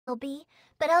be,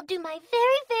 but I'll do my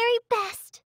very, very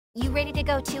best. You ready to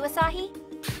go too, Asahi?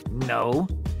 No.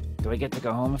 Do I get to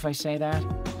go home if I say that?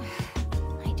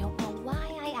 I don't know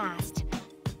why I asked.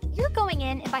 You're going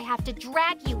in if I have to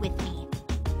drag you with me.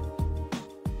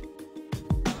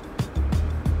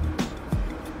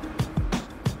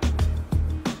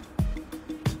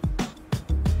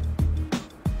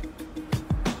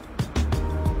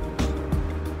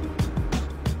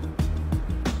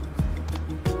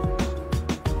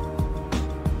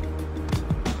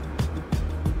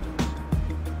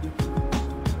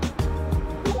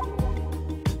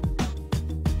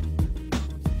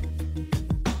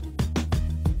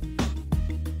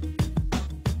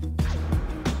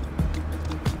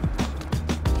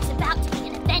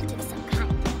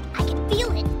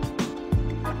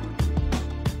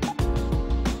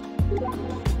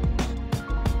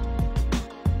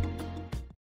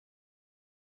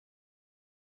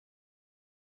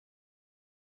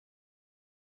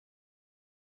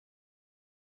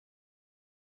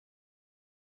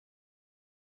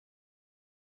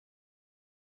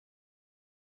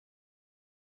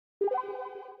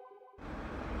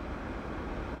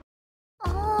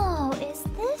 Oh, is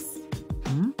this?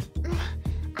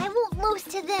 I won't lose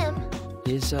to them.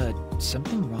 Is,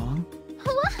 something wrong?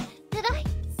 What? Did I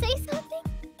say something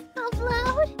out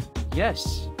loud?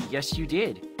 Yes. Yes, you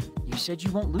did. You said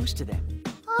you won't lose to them.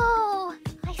 Oh,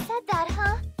 I said that,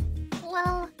 huh?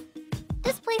 Well,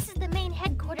 this place is the main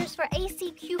headquarters for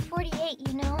ACQ48,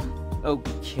 you know.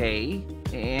 Okay,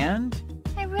 and?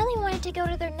 I really wanted to go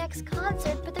to their next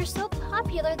concert, but they're so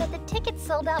popular that the tickets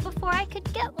sold out before I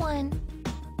could get one.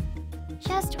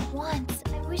 Just once,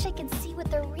 I wish I could see what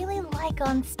they're really like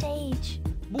on stage.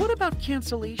 What about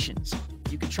cancellations?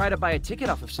 You could try to buy a ticket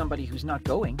off of somebody who's not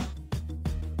going.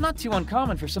 Not too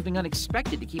uncommon for something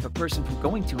unexpected to keep a person from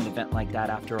going to an event like that,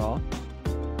 after all.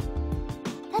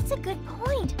 That's a good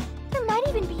point. There might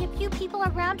even be a few people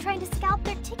around trying to scalp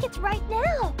their tickets right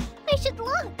now. I should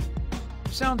look.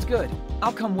 Sounds good.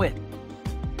 I'll come with.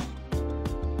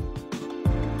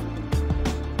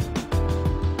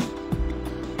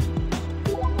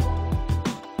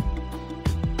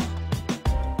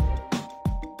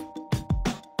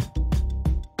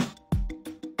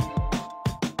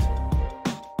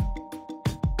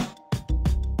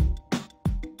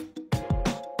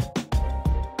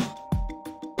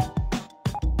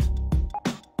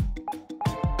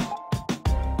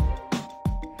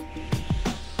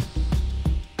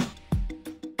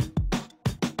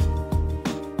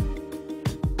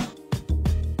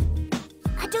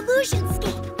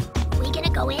 Illusionscape. We gonna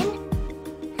go in?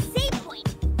 Save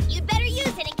point. You'd better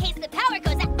use it in case the power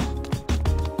goes out.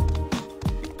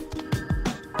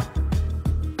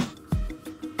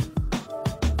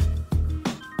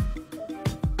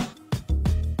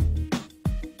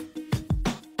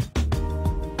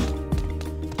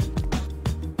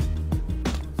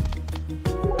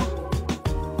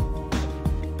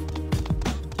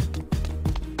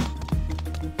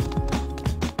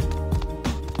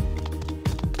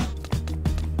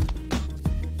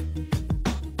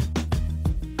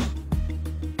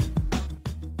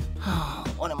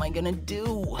 What am I gonna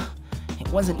do? It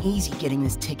wasn't easy getting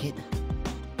this ticket.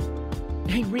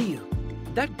 Hey, Ryu.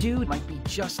 That dude might be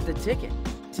just the ticket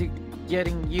to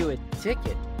getting you a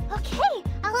ticket. Okay,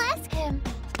 I'll ask him.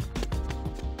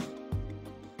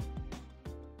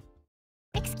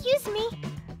 Excuse me.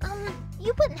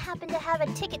 You wouldn't happen to have a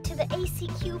ticket to the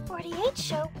ACQ48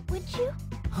 show, would you?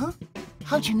 Huh?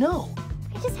 How'd you know?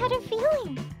 I just had a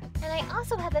feeling. And I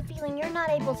also have a feeling you're not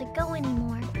able to go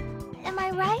anymore. Am I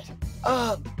right?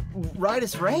 Right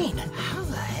as rain. How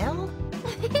the hell?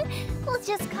 We'll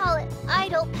just call it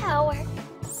idle power.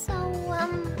 So,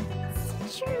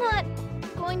 since you're not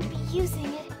going to be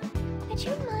using it, would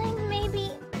you mind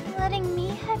maybe letting me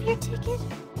have your ticket?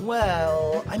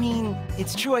 Well, I mean,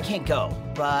 it's true I can't go,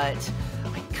 but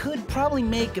I could probably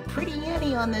make a pretty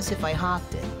ante on this if I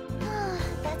hopped it.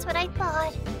 That's what I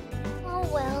thought. Oh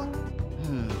well.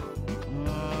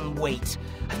 Wait.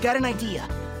 I've got an idea.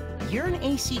 You're an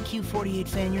ACQ48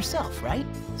 fan yourself, right?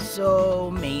 So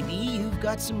maybe you've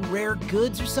got some rare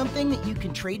goods or something that you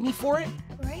can trade me for it?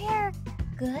 Rare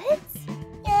goods?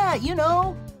 Yeah, you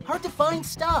know, hard to find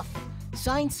stuff.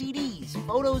 Signed CDs,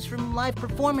 photos from live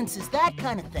performances, that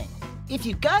kind of thing. If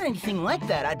you've got anything like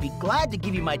that, I'd be glad to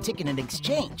give you my ticket in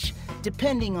exchange,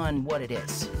 depending on what it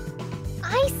is.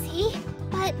 I see,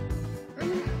 but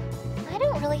I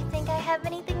don't really think I have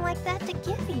anything like that to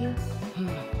give you.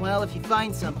 Well, if you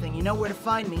find something, you know where to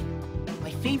find me.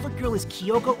 My favorite girl is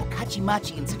Kyoko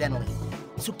Okachimachi, incidentally.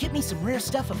 So get me some rare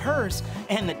stuff of hers,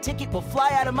 and the ticket will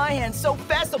fly out of my hand so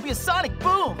fast there'll be a sonic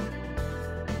boom!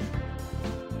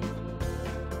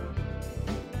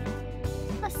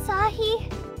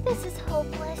 Asahi, this is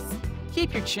hopeless.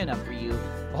 Keep your chin up, Ryu.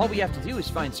 All we have to do is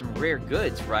find some rare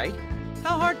goods, right?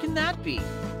 How hard can that be?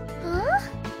 Huh?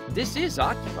 This is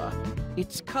Akiba.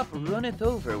 Its cup runneth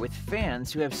over with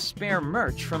fans who have spare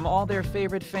merch from all their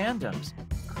favorite fandoms.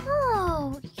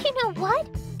 Oh, you know what?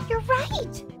 You're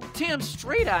right. Damn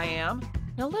straight I am.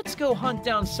 Now let's go hunt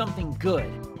down something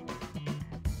good.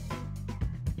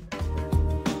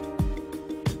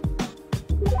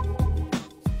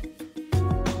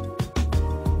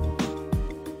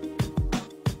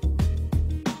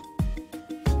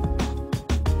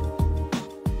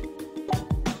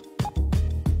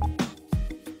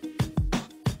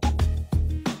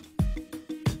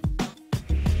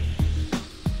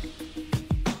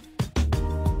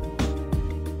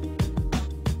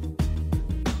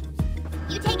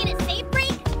 You taking it safe,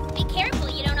 Break? Be careful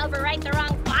you don't overwrite the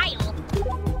wrong file.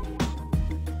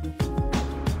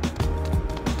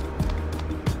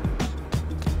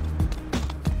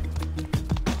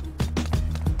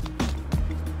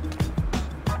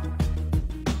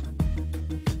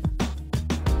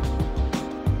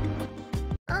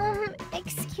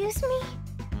 Excuse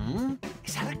me?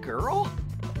 Is that a girl?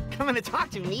 Coming to talk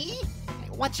to me?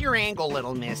 What's your angle,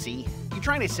 little missy? You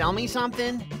trying to sell me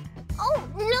something? Oh,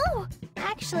 no!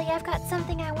 Actually, I've got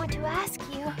something I want to ask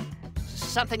you.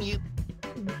 Something you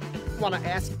want to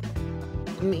ask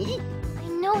me? I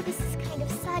know this is kind of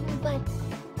sudden, but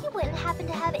you wouldn't happen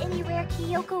to have any rare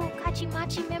Kyoko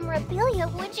Kachimachi memorabilia,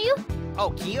 would you?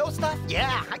 Oh, Kyo stuff?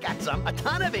 Yeah, I got some. A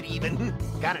ton of it, even.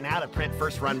 Got an out-of-print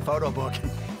first-run photo book.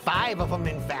 5 of them,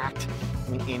 in fact.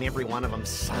 And every one of them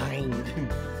signed.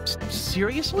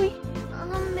 Seriously?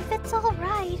 If it's all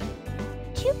right,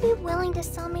 would you be willing to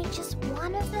sell me just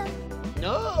one of them?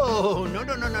 No.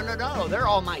 They're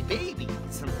all my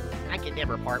babies. I could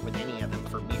never part with any of them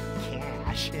for mere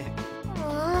cash.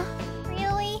 Aw,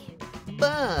 really?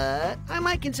 But I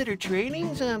might consider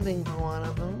trading something for one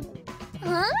of them.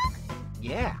 Huh?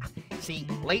 Yeah. See,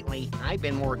 lately, I've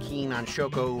been more keen on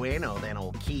Shoko Ueno than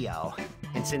old Kyo.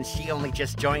 And since she only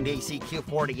just joined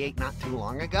ACQ48 not too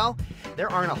long ago,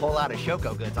 there aren't a whole lot of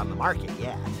Shoko goods on the market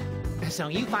yet. So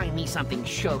you find me something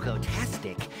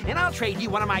Shoko-tastic, and I'll trade you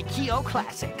one of my Kyo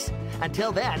classics.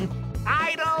 Until then,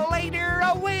 idle later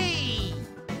away!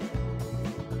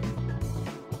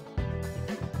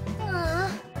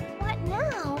 What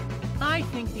now? I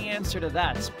think the answer to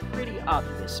that's pretty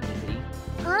obvious, Mippity.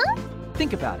 Huh?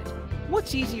 Think about it.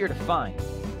 What's easier to find?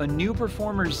 A new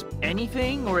performer's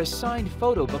anything or a signed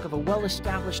photo book of a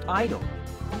well-established idol?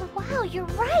 Oh, wow, you're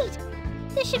right!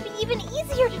 This should be even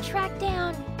easier to track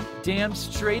down. Damn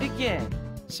straight again.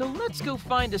 So let's go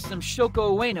find us some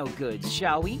Shoko Ueno goods,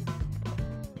 shall we?